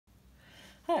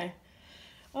Hi.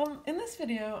 In this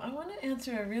video, I want to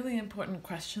answer a really important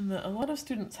question that a lot of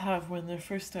students have when they're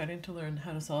first starting to learn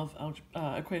how to solve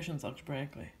equations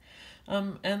algebraically.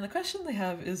 And the question they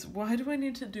have is, why do I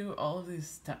need to do all of these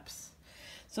steps?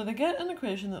 So they get an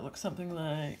equation that looks something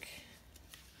like,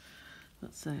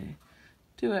 let's say,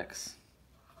 2x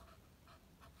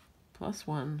plus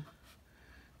 1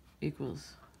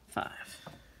 equals 5.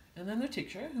 And then their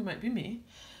teacher, who might be me,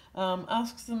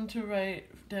 asks them to write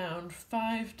down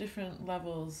 5 different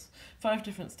levels, 5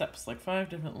 different steps, like 5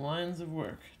 different lines of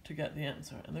work to get the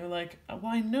answer. And they're like,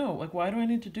 why no? Like, why do I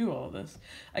need to do all of this?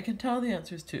 I can tell the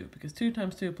answer is 2, because 2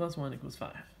 times 2 plus 1 equals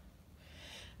 5.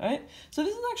 Alright? So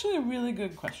this is actually a really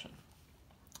good question,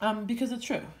 because it's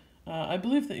true. I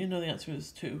believe that you know the answer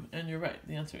is 2, and you're right,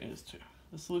 the answer is 2.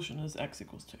 The solution is x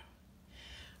equals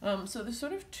 2. So there's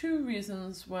sort of 2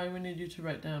 reasons why we need you to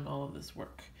write down all of this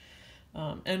work.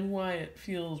 And why it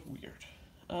feels weird.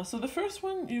 So the first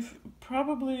one you've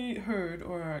probably heard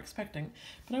or are expecting,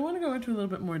 but I want to go into a little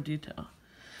bit more detail.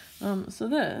 So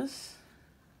this,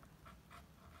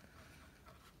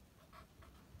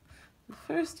 the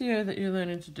first year that you're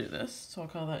learning to do this, so I'll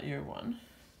call that year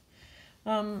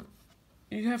 1,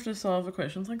 you have to solve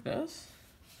equations like this.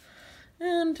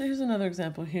 And here's another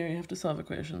example here. You have to solve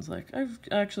equations like, I've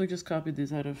actually just copied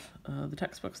these out of the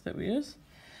textbooks that we use.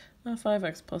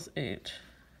 5x plus 8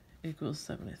 equals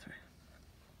 73.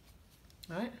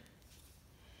 Alright?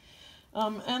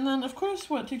 And then, of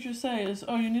course, what teachers say is,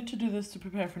 oh, you need to do this to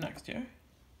prepare for next year.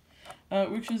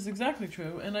 Which is exactly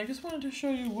true, and I just wanted to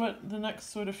show you what the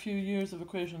next sort of few years of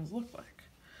equations look like.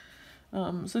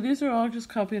 So these are all just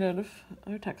copied out of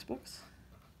our textbooks.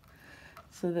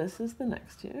 So this is the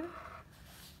next year.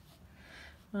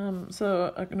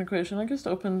 So an equation, I just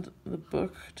opened the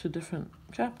book to different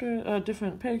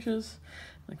different pages.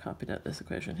 I copied out this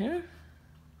equation here.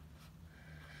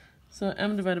 So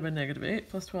m divided by negative 8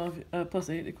 plus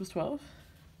 8 equals 12.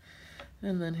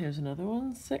 And then here's another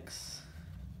one, 6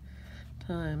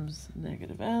 times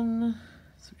negative n,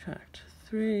 subtract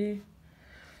 3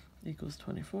 equals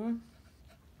 24.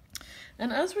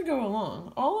 And as we go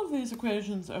along, all of these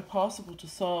equations are possible to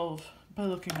solve by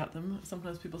looking at them,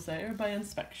 sometimes people say, or by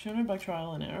inspection or by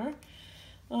trial and error.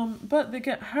 But they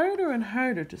get harder and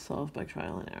harder to solve by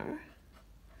trial and error.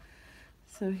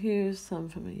 So here's some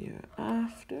from a year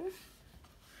after.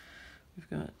 We've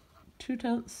got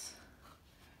 2/10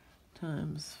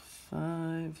 times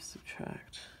 5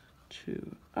 subtract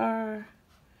 2r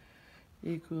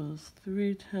equals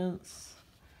 3/10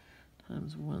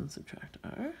 times 1 subtract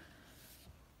r.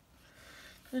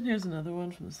 And here's another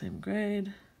one from the same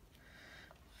grade.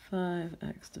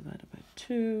 5x divided by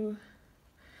 2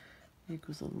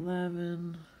 equals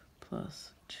 11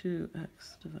 plus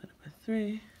 2x divided by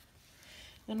 3.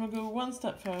 And we'll go one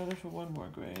step farther for one more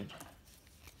grade.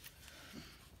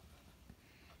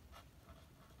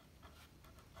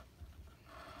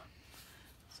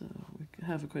 So we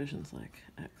have equations like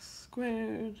x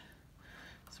squared,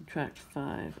 subtract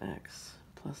 5x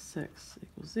plus 6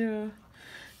 equals 0.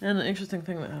 And the interesting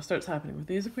thing that starts happening with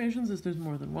these equations is there's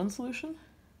more than one solution.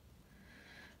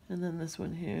 And then this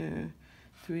one here,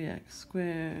 3x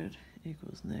squared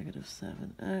equals negative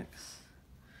 7x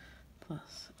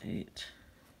plus 8.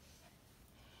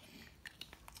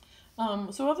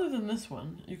 So other than this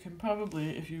one, you can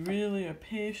probably, if you really are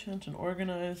patient and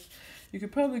organized, you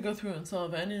could probably go through and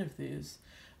solve any of these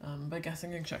by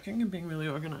guessing and checking and being really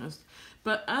organized.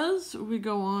 But as we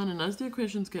go on and as the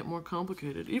equations get more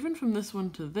complicated, even from this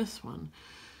one to this one,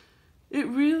 it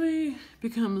really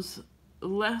becomes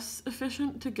less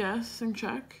efficient to guess and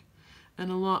check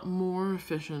and a lot more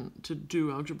efficient to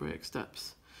do algebraic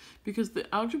steps, because the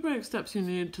algebraic steps you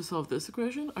need to solve this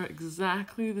equation are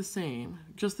exactly the same,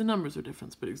 just the numbers are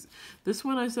different. But this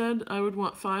one I said I would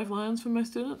want 5 lines for my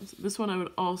students. This one I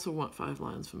would also want 5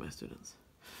 lines for my students.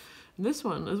 And this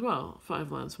one as well,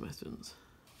 5 lines for my students.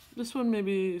 This one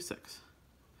maybe 6.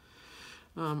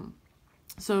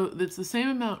 So it's the same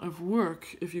amount of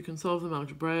work, if you can solve them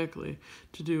algebraically,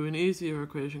 to do an easier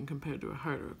equation compared to a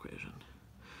harder equation.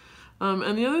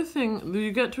 And the other thing,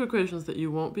 you get to equations that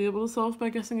you won't be able to solve by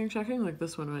guessing and checking, like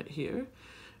this one right here.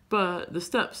 But the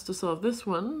steps to solve this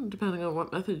one, depending on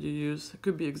what method you use,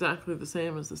 could be exactly the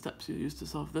same as the steps you use to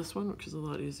solve this one, which is a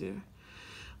lot easier.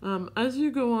 As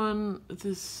you go on,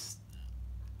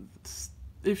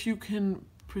 if you can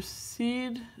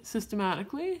proceed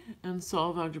systematically and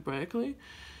solve algebraically,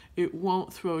 it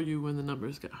won't throw you when the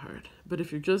numbers get hard. But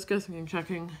if you're just guessing and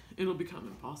checking, it'll become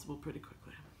impossible pretty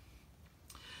quickly.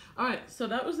 Alright, so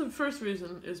that was the first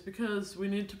reason, is because we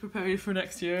need to prepare you for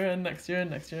next year and next year and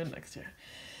next year and next year.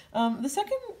 The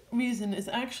second reason is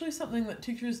actually something that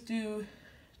teachers do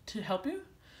to help you,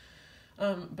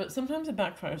 but sometimes it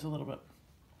backfires a little bit.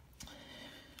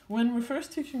 When we're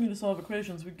first teaching you to solve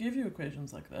equations, we give you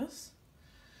equations like this,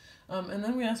 and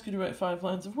then we ask you to write 5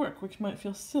 lines of work, which might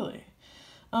feel silly.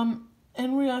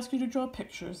 And we ask you to draw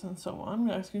pictures and so on.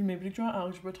 We ask you maybe to draw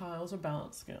algebra tiles or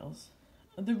balance scales.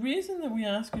 The reason that we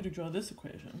ask you to draw this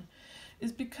equation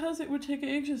is because it would take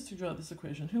ages to draw this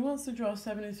equation. Who wants to draw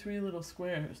 73 little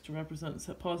squares to represent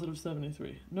positive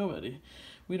 73? Nobody.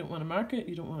 We don't want to mark it,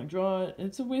 you don't want to draw it.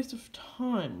 It's a waste of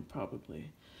time,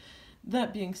 probably.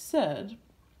 That being said,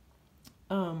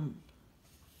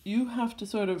 you have to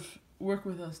sort of work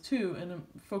with us too and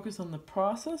focus on the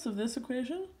process of this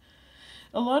equation.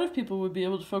 A lot of people would be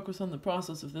able to focus on the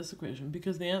process of this equation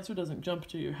because the answer doesn't jump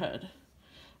to your head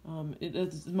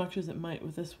as much as it might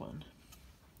with this one.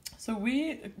 So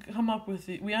we come up with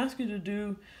we ask you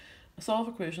to solve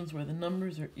equations where the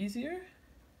numbers are easier.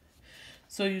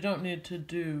 So you don't need to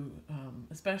do,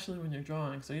 especially when you're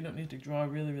drawing, so you don't need to draw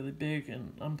really, really big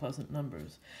and unpleasant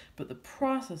numbers. But the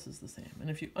process is the same. And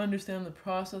if you understand the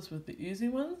process with the easy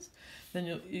ones, then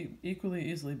you'll equally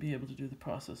easily be able to do the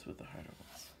process with the harder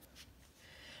ones.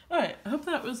 All right, I hope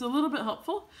that was a little bit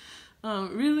helpful.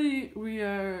 Really, we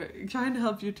are trying to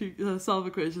help you to solve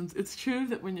equations. It's true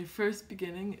that when you're first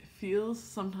beginning, it feels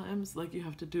sometimes like you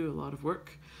have to do a lot of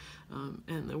work,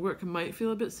 and the work might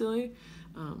feel a bit silly,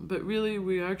 but really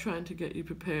we are trying to get you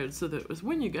prepared so that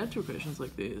when you get to equations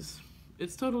like these,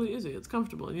 it's totally easy, it's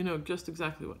comfortable, you know just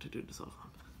exactly what to do to solve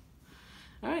them.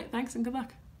 All right, thanks and good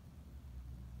luck.